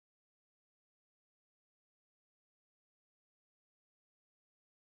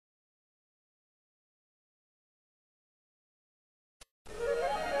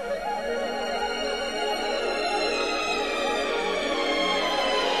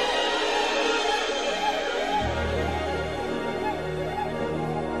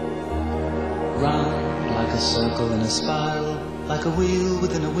circle in a spiral, like a wheel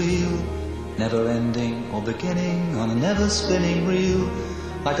within a wheel, never ending or beginning on a never spinning reel,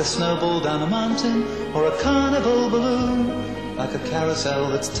 like a snowball down a mountain or a carnival balloon, like a carousel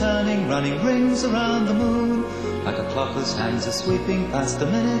that's turning, running rings around the moon, like a clock whose hands are sweeping past the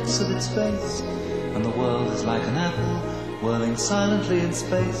minutes of its face, and the world is like an apple whirling silently in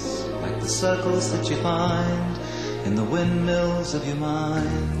space, like the circles that you find in the windmills of your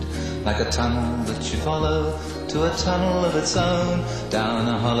mind, like a tunnel that you follow to a tunnel of its own, down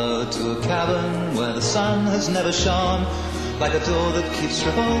a hollow to a cavern where the sun has never shone, like a door that keeps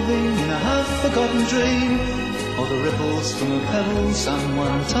revolving in a half-forgotten dream, or the ripples from a pebble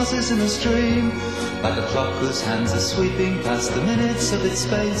someone tosses in a stream, like a clock whose hands are sweeping past the minutes of its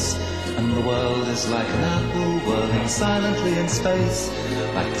space, and the world is like an apple whirling silently in space,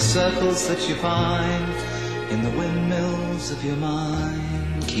 like the circles that you find in the windmills of your mind.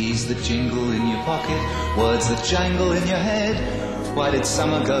 Keys that jingle in your pocket, words that jangle in your head. Why did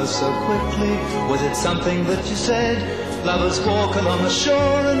summer go so quickly? Was it something that you said? Lovers walk along the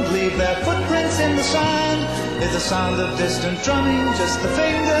shore and leave their footprints in the sand. Is the sound of distant drumming just the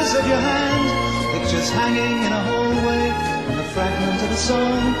fingers of your hand? Pictures hanging in a hallway and a fragment of a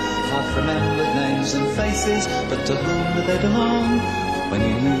song, half-remembered names and faces, but to whom did they belong? When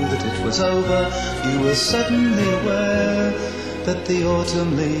you knew that it was over, you were suddenly aware that the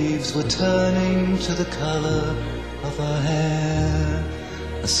autumn leaves were turning to the colour of her hair.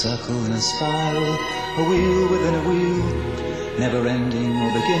 A circle in a spiral, a wheel within a wheel, never ending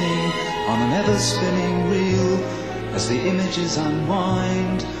or beginning on an ever-spinning reel, as the images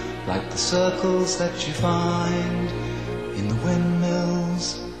unwind, like the circles that you find